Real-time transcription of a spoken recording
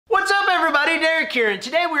everybody, Derek here, and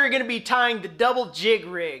today we're going to be tying the Double Jig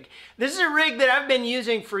Rig. This is a rig that I've been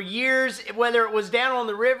using for years, whether it was down on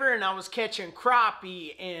the river and I was catching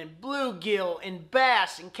crappie and bluegill and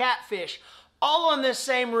bass and catfish, all on this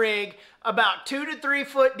same rig, about 2 to 3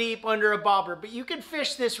 foot deep under a bobber. But you can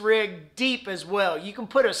fish this rig deep as well. You can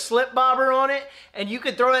put a slip bobber on it and you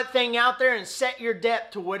can throw that thing out there and set your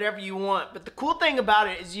depth to whatever you want. But the cool thing about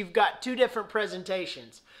it is you've got two different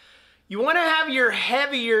presentations. You want to have your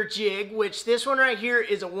heavier jig, which this one right here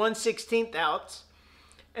is a 1/16 ounce.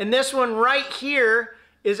 And this one right here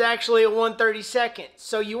is actually a 1/32.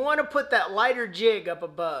 So you want to put that lighter jig up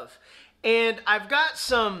above. And I've got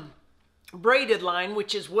some braided line,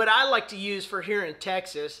 which is what I like to use for here in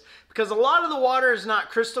Texas, because a lot of the water is not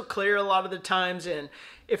crystal clear a lot of the times. And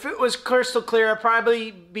if it was crystal clear, I'd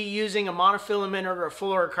probably be using a monofilament or a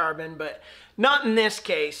fluorocarbon, but not in this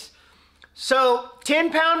case. So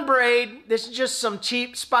 10-pound braid. This is just some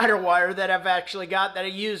cheap spider wire that I've actually got that I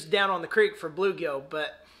used down on the creek for bluegill.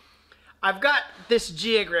 But I've got this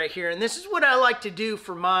jig right here, and this is what I like to do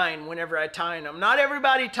for mine whenever I tie them. Not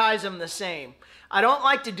everybody ties them the same. I don't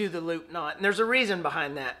like to do the loop knot, and there's a reason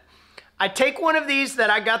behind that. I take one of these that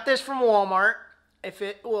I got this from Walmart, if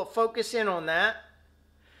it will focus in on that.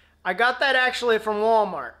 I got that actually from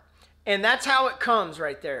Walmart, and that's how it comes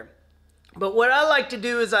right there. But what I like to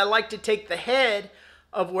do is I like to take the head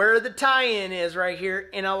of where the tie-in is right here,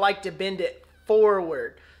 and I like to bend it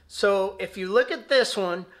forward. So if you look at this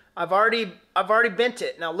one, I've already bent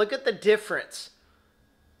it. Now look at the difference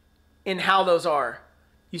in how those are.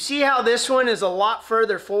 You see how this one is a lot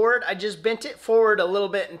further forward? I just bent it forward a little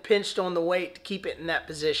bit and pinched on the weight to keep it in that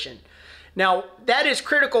position. Now that is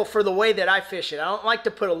critical for the way that I fish it. I don't like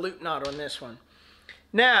to put a loop knot on this one.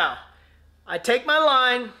 Now I take my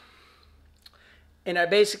line and I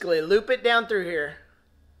basically loop it down through here.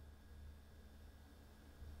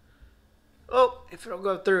 Oh, if it'll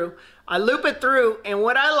go through. I loop it through, and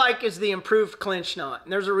what I like is the improved clinch knot.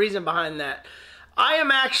 And there's a reason behind that.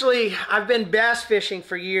 I've been bass fishing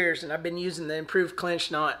for years, and I've been using the improved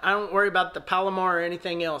clinch knot. I don't worry about the Palomar or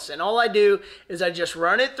anything else. And all I do is I just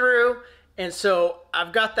run it through, and so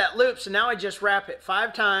I've got that loop. So now I just wrap it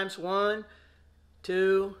 5 times. 1,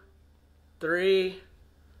 2, 3,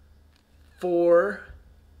 4,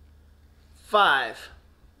 5.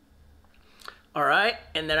 All right,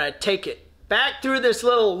 and then I take it back through this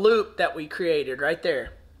little loop that we created right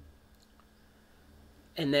there,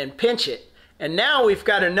 and then pinch it. And now we've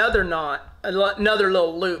got another knot, another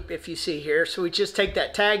little loop, if you see here. So we just take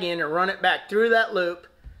that tag in and run it back through that loop,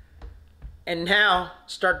 and now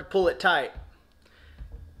start to pull it tight.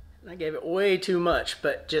 I gave it way too much,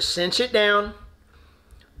 but just cinch it down.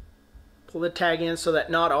 Pull the tag in so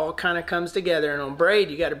that knot all kind of comes together. And on braid,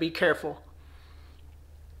 you got to be careful,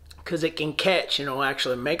 because it can catch and it'll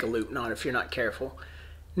actually make a loop knot if you're not careful.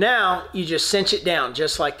 Now you just cinch it down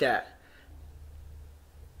just like that.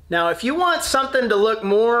 Now if you want something to look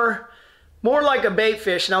more like a bait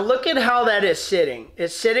fish, now look at how that is sitting.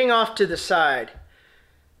 It's sitting off to the side.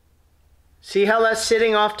 See how that's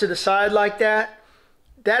sitting off to the side like that?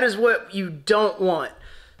 That is what you don't want.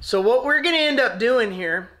 So what we're going to end up doing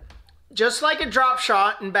here, just like a drop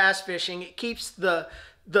shot in bass fishing, it keeps the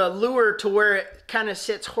lure to where it kind of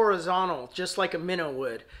sits horizontal, just like a minnow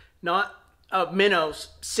would, not a minnow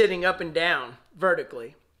sitting up and down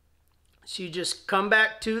vertically. So you just come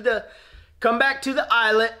back to the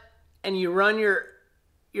eyelet, and you run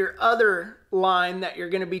your other line that you're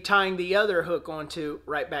going to be tying the other hook onto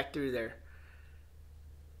right back through there.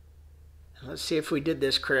 Let's see if we did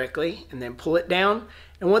this correctly, and then pull it down.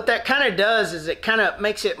 And what that kind of does is it kind of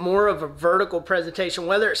makes it more of a vertical presentation,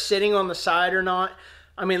 whether it's sitting on the side or not.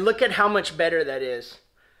 I mean, look at how much better that is.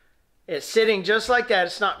 It's sitting just like that.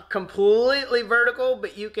 It's not completely vertical,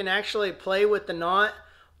 but you can actually play with the knot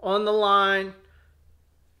on the line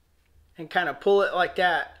and kind of pull it like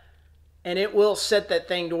that. And it will set that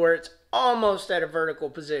thing to where it's almost at a vertical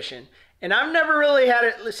position. And I've never really had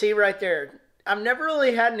it, let's see right there. I've never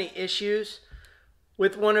really had any issues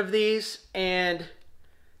with one of these, and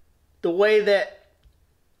the way that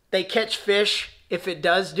they catch fish, if it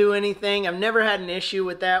does do anything, I've never had an issue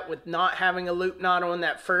with that, with not having a loop knot on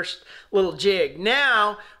that first little jig.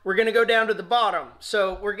 Now we're going to go down to the bottom.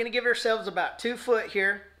 So we're going to give ourselves about 2 foot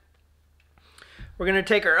here. We're going to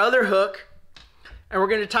take our other hook, and we're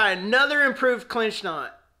going to tie another improved clinch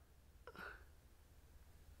knot.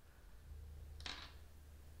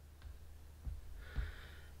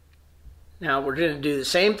 Now we're going to do the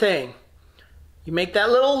same thing. You make that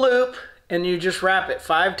little loop and you just wrap it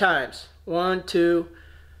 5 times. 1, 2,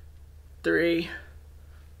 3,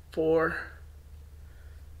 4,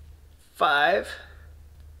 5.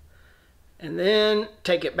 And then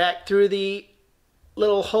take it back through the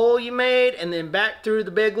little hole you made and then back through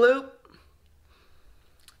the big loop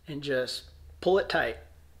and just pull it tight.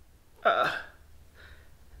 And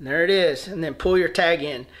there it is. And then pull your tag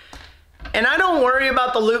in. And I don't worry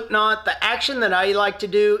about the loop knot. The action that I like to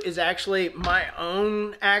do is actually my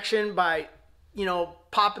own action by, you know,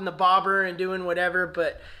 popping the bobber and doing whatever.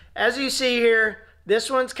 But as you see here,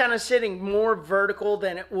 this one's kind of sitting more vertical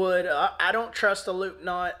than it would. I don't trust the loop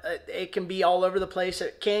knot. It can be all over the place.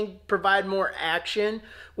 It can provide more action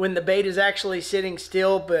when the bait is actually sitting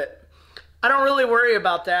still, but I don't really worry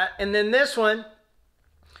about that. And then this one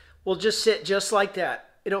will just sit just like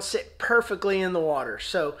that. It'll sit perfectly in the water.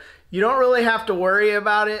 So you don't really have to worry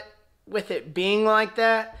about it with it being like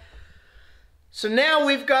that. So now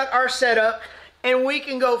we've got our setup and we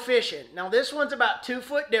can go fishing. Now this one's about 2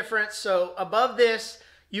 foot difference. So above this,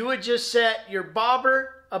 you would just set your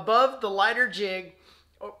bobber above the lighter jig,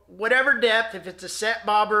 whatever depth, if it's a set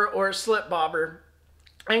bobber or a slip bobber,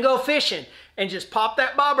 and go fishing and just pop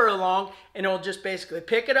that bobber along and it'll just basically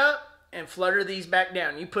pick it up and flutter these back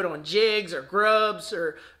down. You put on jigs or grubs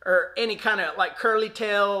or any kind of like curly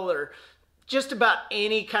tail or just about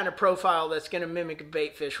any kind of profile that's going to mimic a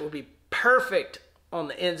bait fish will be perfect on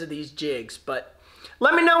the ends of these jigs. But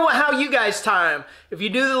let me know how you guys tie them. If you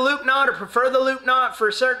do the loop knot or prefer the loop knot for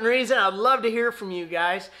a certain reason, I'd love to hear from you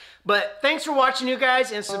guys. But thanks for watching, you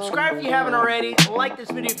guys, and subscribe if you haven't already. Like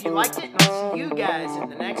this video if you liked it, and I'll see you guys in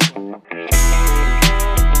the next one.